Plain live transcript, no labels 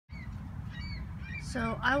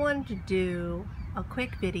So I wanted to do a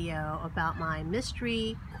quick video about my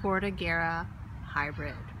mystery cordigera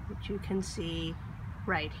hybrid, which you can see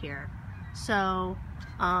right here. So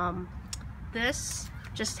this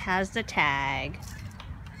just has the tag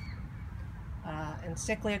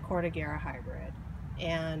Encyclia cordigera hybrid,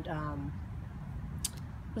 and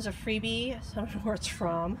it was a freebie. I don't know where it's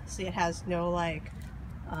from. See, it has no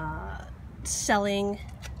selling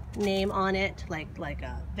name on it, like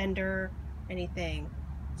a vendor, anything.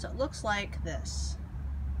 So it looks like this,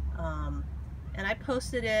 and I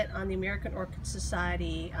posted it on the American Orchid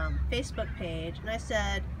Society Facebook page, and I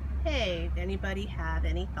said, hey, anybody have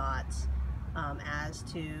any thoughts as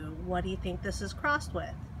to what do you think this is crossed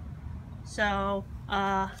with? So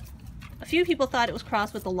a few people thought it was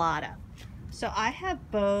crossed with alata. So I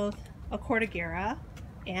have both a cordigera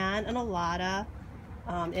and an alata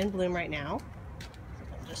in bloom right now. So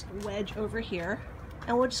I'll just wedge over here,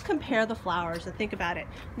 and we'll just compare the flowers and think about it.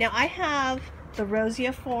 Now I have the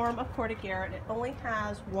rosea form of cordigera, and it only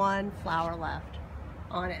has one flower left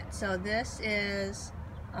on it. So this is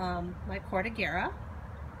my cordigera.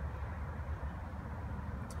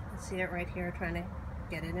 You can see it right here, trying to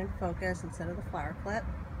get it in focus instead of the flower clip.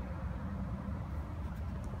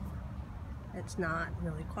 It's not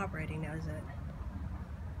really cooperating now, is it?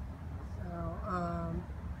 So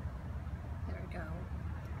there we go.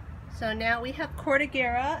 So now we have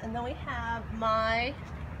cordigera, and then we have my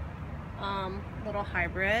little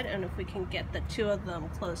hybrid, and if we can get the two of them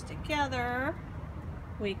close together,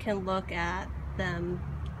 we can look at them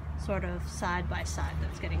sort of side by side.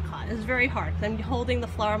 That's getting caught. It's very hard. I'm holding the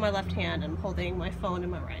flower in my left hand and I'm holding my phone in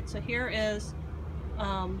my right. So here is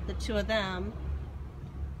the two of them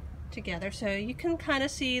together, so you can kind of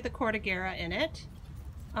see the cordigera in it.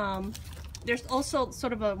 There's also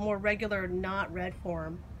sort of a more regular not red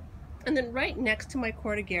form, and then right next to my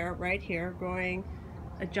cordigera, right here, growing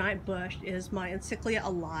a giant bush, is my Encyclia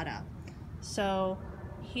alata. So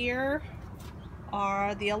here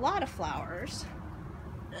are the alata flowers,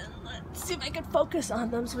 and let's see if I can focus on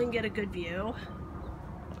them so we can get a good view.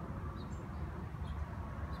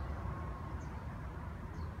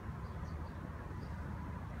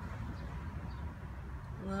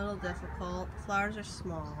 A little difficult. The flowers are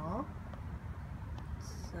small,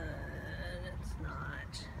 so it's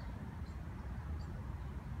not.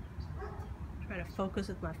 I'm trying to focus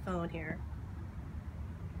with my phone here.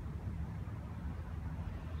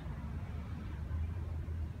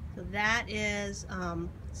 So that is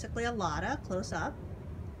Encyclia alata close up,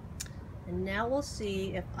 and now we'll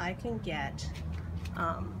see if I can get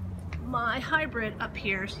my hybrid up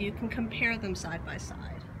here so you can compare them side by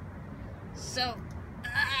side. So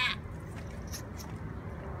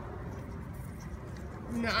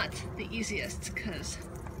not the easiest, because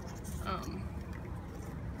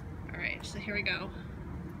alright, so here we go.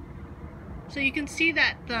 So you can see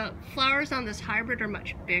that the flowers on this hybrid are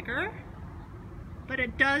much bigger, but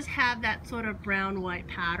it does have that sort of brown-white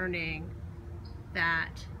patterning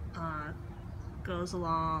that goes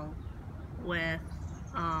along with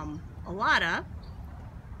alata.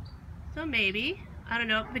 So maybe, I don't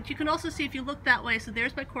know, but you can also see if you look that way. So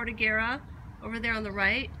there's my cordigera over there on the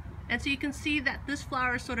right, and so you can see that this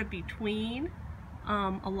flower is sort of between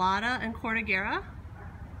alata and cordigera,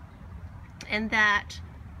 and that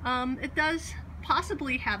it does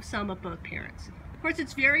possibly have some of both parents. Of course,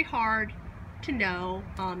 it's very hard to know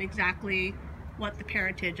exactly what the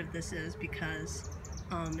parentage of this is, because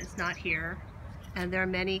it's not here, and there are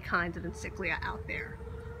many kinds of Encyclia out there.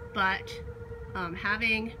 But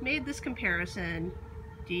having made this comparison,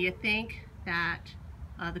 do you think that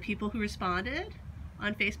the people who responded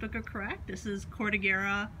on Facebook are correct? This is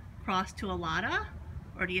cordigera crossed to alata,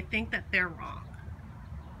 or do you think that they're wrong?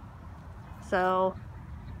 So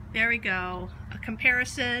there we go, a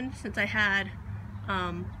comparison, since I had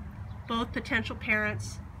both potential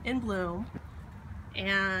parents in bloom,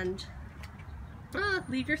 and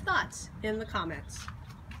leave your thoughts in the comments.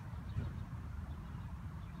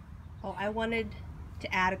 Oh, I wanted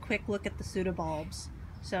to add a quick look at the pseudobulbs.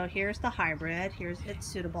 So here's the hybrid, here's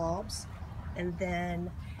its pseudobulbs, and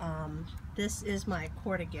then this is my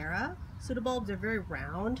cordigera. Pseudobulbs are very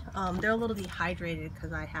round. They're a little dehydrated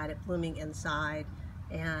because I had it blooming inside,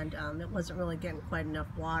 and it wasn't really getting quite enough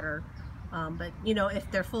water. But you know, if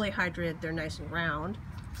they're fully hydrated, they're nice and round.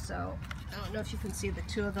 So I don't know if you can see the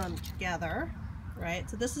two of them together, right?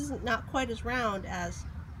 So this is not quite as round as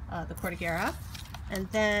the cordigera. And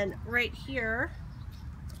then right here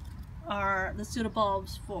are the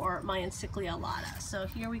pseudobulbs for my Encyclia alata. So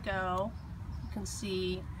here we go. You can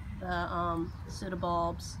see the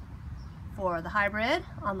pseudobulbs for the hybrid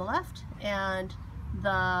on the left, and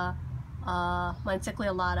the my Encyclia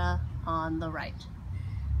alata on the right.